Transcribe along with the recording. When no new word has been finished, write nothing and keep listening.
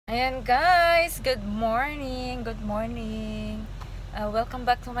Ayan guys, good morning, good morning. Welcome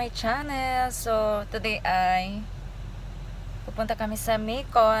back to my channel. So today ay pupunta kami sa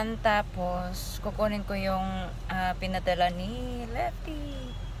Macon, tapos kukunin ko yung pinadala ni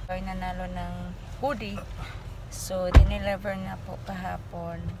Lefty. Ay nanalo ng hoodie. So dineliver na po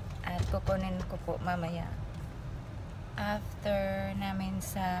kahapon at kukunin ko po mamaya after namin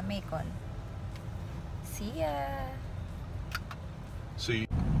sa Macon. See ya!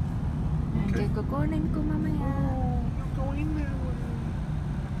 See. Okay, kukunin ko mamaya. You're going there.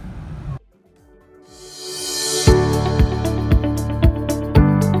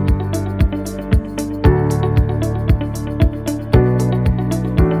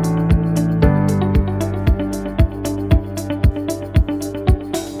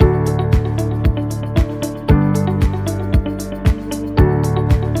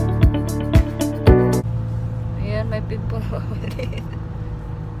 Ayan, may people ulit.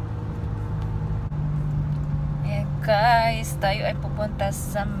 Guys, tayo ay pupunta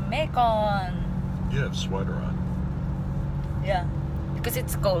sa Macon. You have sweater on. Yeah, because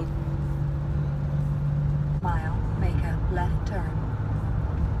it's cold. Mile, make a left turn.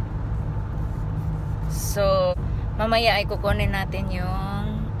 So, mamaya ay kukunin natin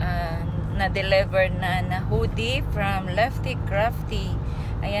yung na-deliver na hoodie from Lefty Crafty.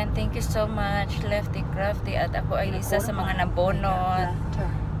 Ayan, thank you so much Lefty Crafty. At ako ay isa sa mga nabonot.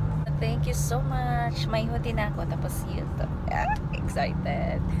 Thank you so much. May hoodie na ako. Tapos yun.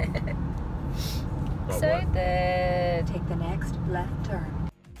 Excited. Excited. Take the next left turn.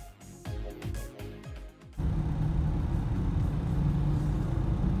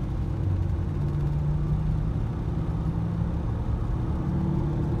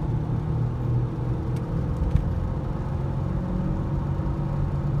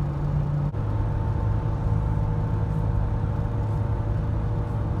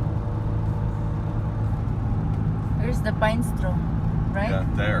 Here's the pine straw, right? Yeah,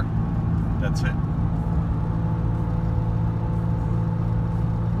 there. That's it.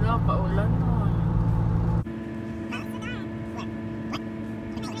 Wala, paulan nun.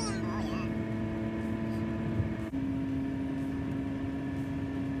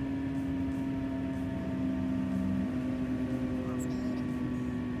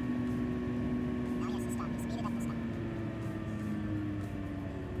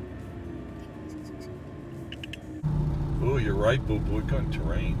 Oh, you're right, Boo Boo. We're going to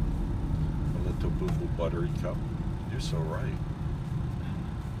rain. A little Boo Boo buttery cup. You're so right.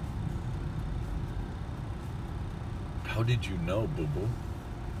 How did you know, Boo Boo?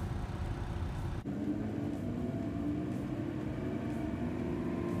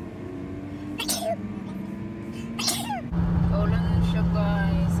 Paulan na siya,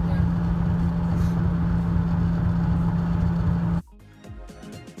 guys.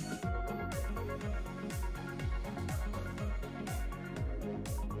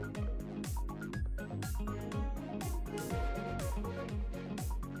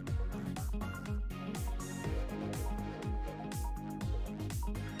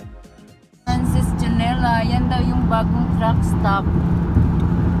 Sis Janela, yan daw yung bagong truck stop.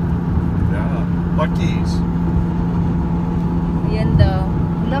 Yeah. Lucky's. Yan daw.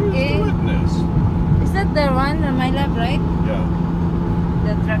 Look, Who's eh. doing this? Is that the one on my left, right? Yeah.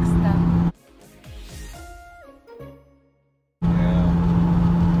 The truck stop. Yeah.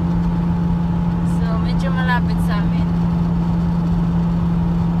 So, medyo malapit sa amin.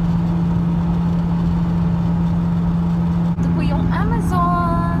 Ito po yung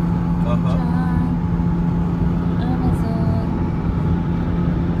Amazon. Uh-huh. Amazon.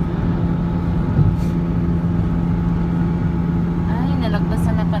 Ay,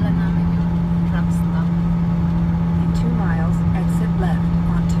 nalagpasan na pala namin yung truck stop. In 2 miles, exit left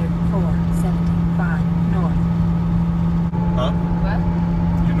onto 475 north. Huh? What?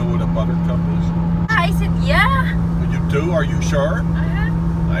 You know what a buttercup is? I said, yeah. You do? Are you sure?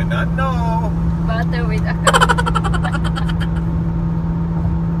 I not know. Butter with a cup.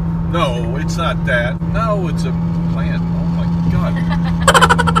 No, it's not that. No, it's a plant. Oh my God.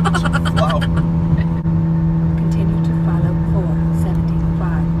 It's a flower. Continue to follow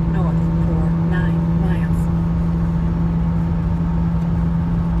 475 north for 9 miles.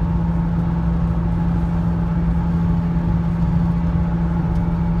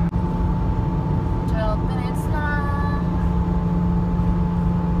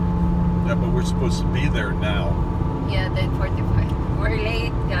 Yeah, but we're supposed to be there now. Yeah, 10:45. We're late,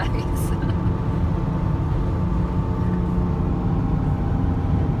 guys.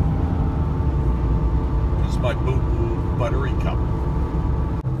 This is my Boo Boo buttery cup.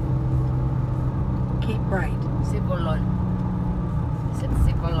 Keep right. Sipolon. Is it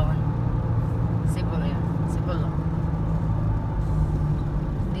Sipolon?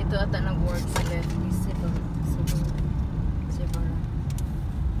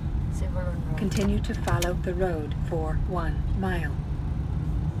 Continue to follow the road for 1 mile.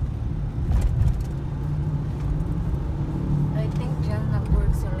 I think dyan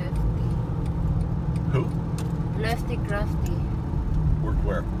nag-work si Lefty. Who? Lefty Crafty. Work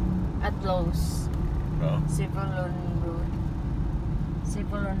where? At Lowe's. Oh, Civilon Road.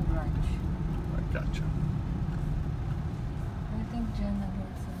 Civilon Branch. I gotcha. I think dyan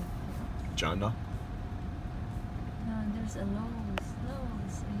nag-work si Lefty. Jana? No, there's a Lowe's.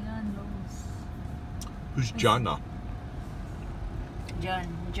 Lowe's. Ayan, Lowe's. Who's Jana? John.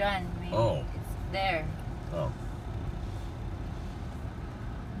 Wait. Oh. It's there. Oh.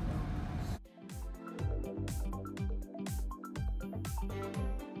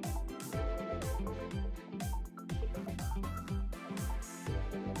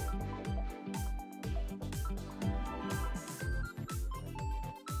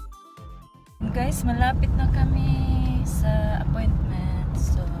 Guys, malapit na kami sa appointment.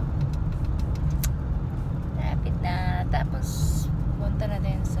 So, malapit na. Tapos, punta na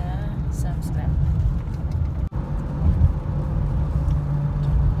din sa Sam's Club.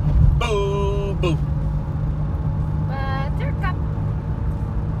 Boo! Boo! BUTTERCUP.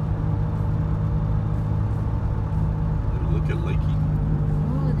 Look at Lakey.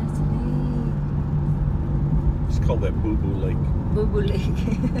 Oh, that's a lake. Let's call that Boo Boo Lake. Bubu Lake.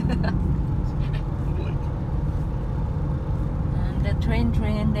 Lake. And the train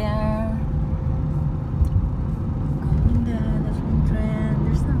there. Going there, the train.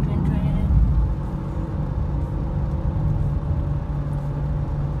 There's no train.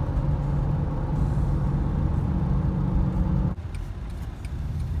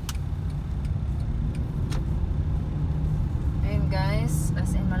 Ayun guys,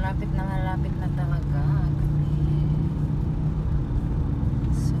 as in malapit na talaga kami.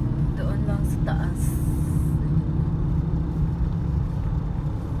 So, doon lang sa taas.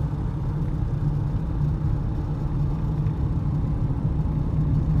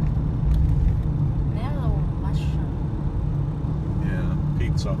 Mellow mushroom. Yeah,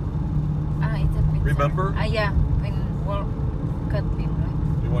 pizza. It's a pizza. Remember? Yeah. When cut beef, right?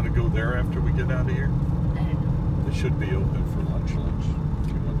 You want to go there after we get out of here? I don't know. It should be open for lunch if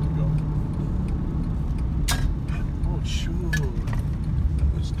you want to go. Oh, sure. That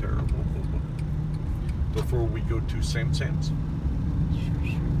was terrible. Before we go to Sam's? Sure.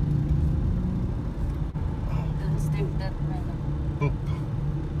 Oh, Don't stick that mellow. boop.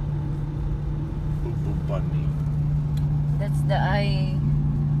 Boop, boop, bunny. That's the I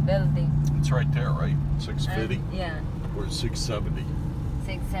building. It's right there, right? 650 Yeah. or 670?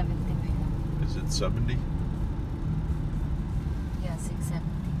 670. Is it 70? Yeah, 670.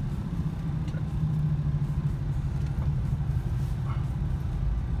 Okay.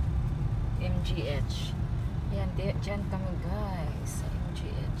 MGH. Yan, dyan kami guys sa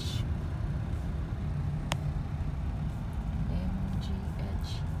MGH.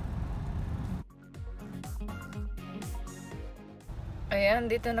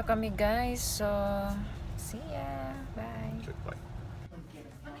 Ayan, dito na kami guys. So, see ya. Bye. Okay, bye.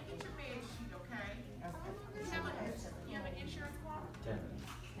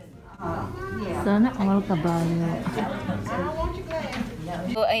 Sana all kabayo.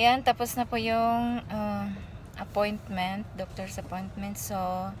 So, ayan, tapos na po yung appointment, doctor's appointment. So,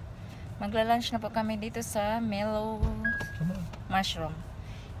 magla-lunch na po kami dito sa Mellow mushroom.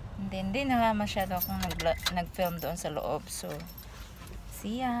 Hindi na masyado akong nag-film doon sa loob. So,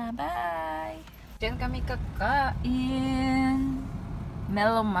 see ya. Bye! Diyan kami kakain.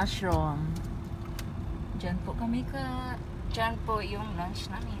 Mellow mushroom. Diyan po kami Diyan po yung lunch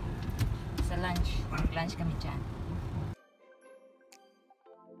namin. Sa lunch. Lunch kami dyan.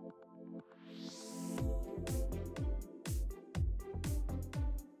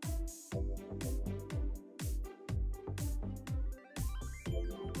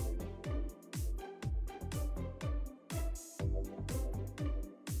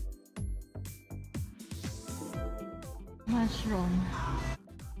 Mushroom.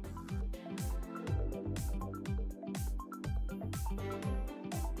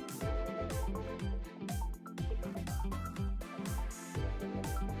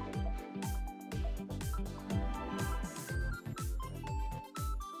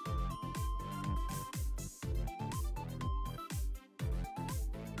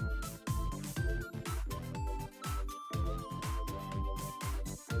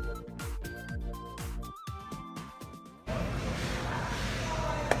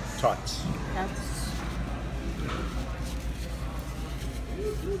 Tots. That's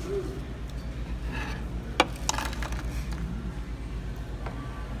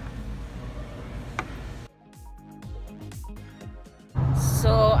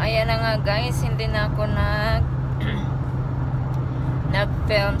so ayan na nga guys, hindi na ako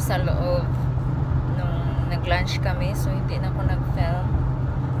nag-film sa loob nung nag-lunch kami. So, hindi na ako nag-film.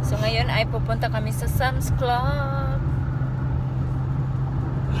 So, ngayon ay pupunta kami sa Sam's Club.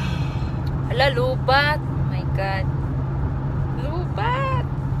 Ala, lubat. Oh my God. Lubat.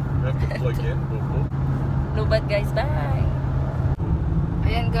 You have to plug in. Lubat guys, bye.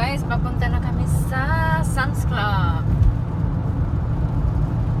 Ayan guys, papunta na kami sa Sam's Club.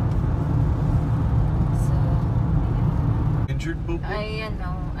 So, Injured Bobo? ayan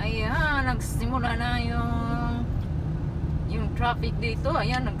o. Ayan, nagsimula na yung traffic dito.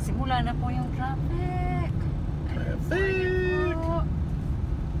 Ayan, nagsimula na po yung traffic. Traffic!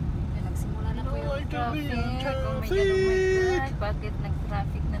 Ayan, nagsimula na po yung traffic. Oh my God, oh my God. Bakit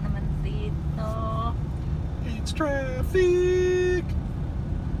nag-traffic na naman dito? It's traffic!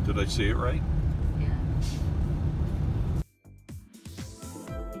 Did I say it right? Yeah.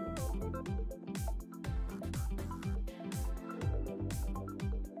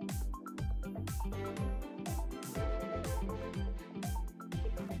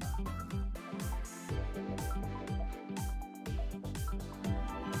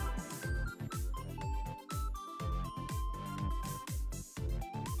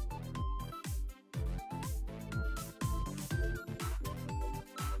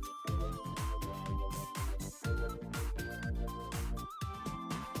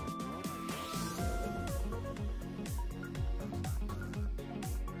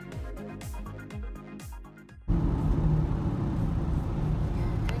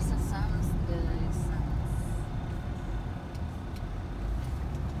 There's a Sam's, guys.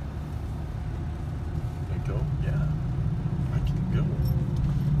 I go? Yeah. I can go.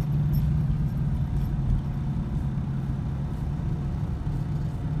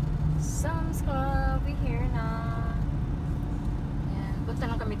 Sam's Club, we here na. Yan, punta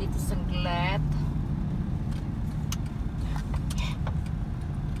lang kami dito sa Glet.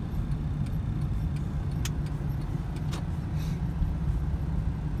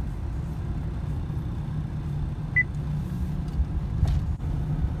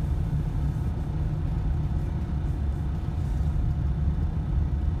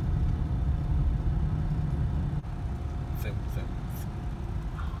 Thin.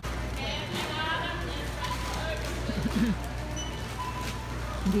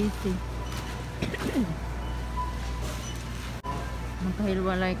 Busy.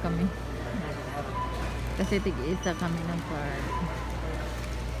 Magkahilwalay kami. Kasi tig-isa kami ng park.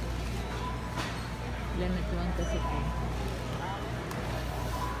 Ilan na tuwang kasi ko.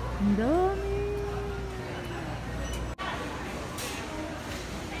 Ang dami!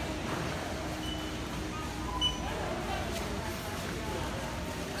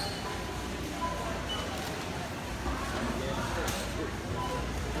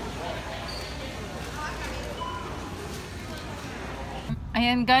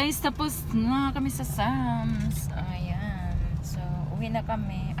 Ayan guys, tapos na kami sa Sam's. Ayan. So, uwi na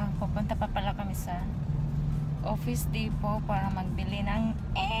kami. Pupunta pa pala kami sa Office Depot para magbili ng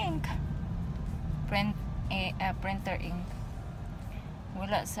ink. Printer ink.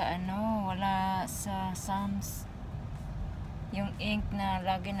 Wala sa Sam's. Yung ink na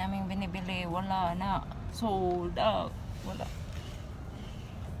lagi naming binibili, wala na. Sold out. Wala.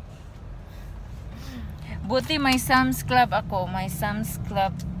 Buti may Sam's Club ako. May Sam's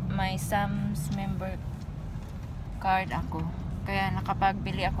member card ako. Kaya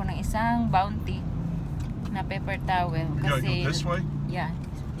nakapagbili ako ng isang Bounty na paper towel. You gotta Kasi, go this way? yeah.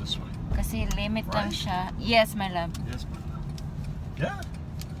 This way. Kasi limit lang Right? siya. Yes, my love. Yes, my love. Yeah.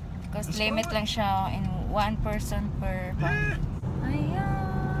 Kasi That's limit fine. lang siya in one person per Yeah. Ayan.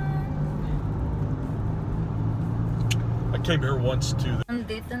 I came here once to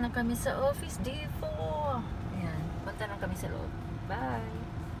Dito na kami sa Office Depot. Ayan. Punta na kami sa loob. Bye.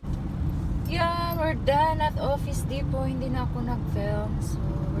 Yan. We're done at Office Depot. Hindi na ako nag-film. So,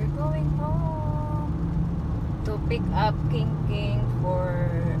 we're going home to pick up King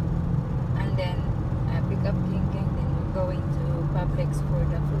and then pick up King. Then we're going to Publix for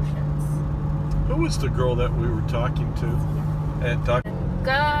the flu shots. Who was the girl that we were talking to? And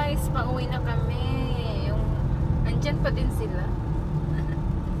Guys, pauwi na kami. Andyan pa din sila.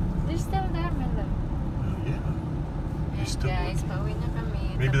 They're still there, Mellow. yeah. Hey Still guys, working. pauwi na kami.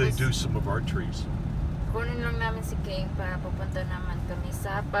 Maybe they Tapos, do some of our trees. kunin lang namin si King para pupunta naman kami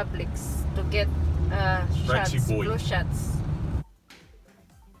sa Publix to get Fancy shots, boy. flu shots.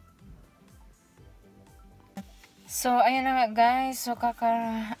 So, ayun na nga guys. So,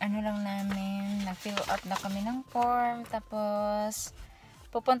 ano lang namin, nag-fill up na kami ng form. Tapos,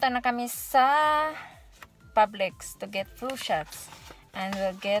 pupunta na kami sa Publix to get flu shots. and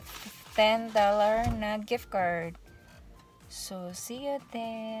we'll get $10 na gift card. So, see you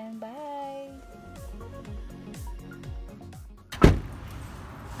then. Bye!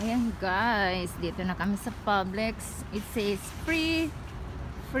 Ayan guys, dito na kami sa Publix. It says free.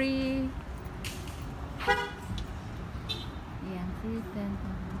 Ayan, free 10.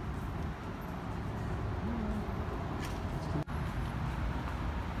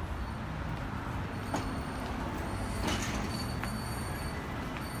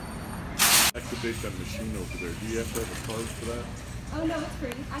 Activate that machine over there. Do you have to have a card for that? Oh no, it's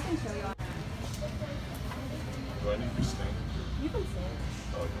free. I can show you. Do I need to stand? You can sit.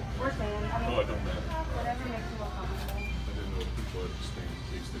 Oh, I don't. Or stand. I mean, No, I don't have. whatever makes you more comfortable. I didn't know if people had to stand in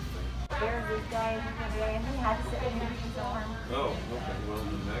case they think. There's this guy who's gonna do anything. He had to sit in here and so on. Oh, okay. Well,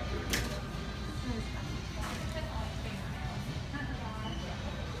 in that case.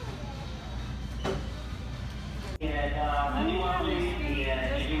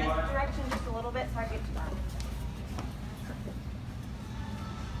 Just direction just a little bit so I get you that.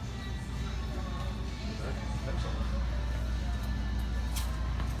 That's all.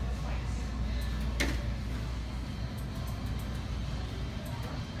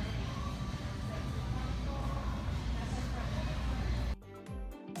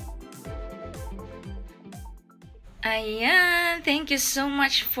 Ayan, thank you so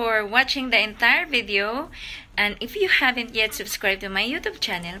much for watching the entire video. And if you haven't yet subscribed to my YouTube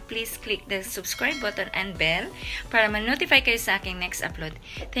channel, please click the subscribe button and bell para ma-notify kayo sa aking next upload.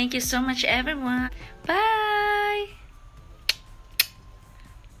 Thank you so much everyone. Bye!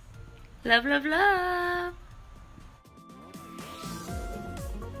 Love, love, love!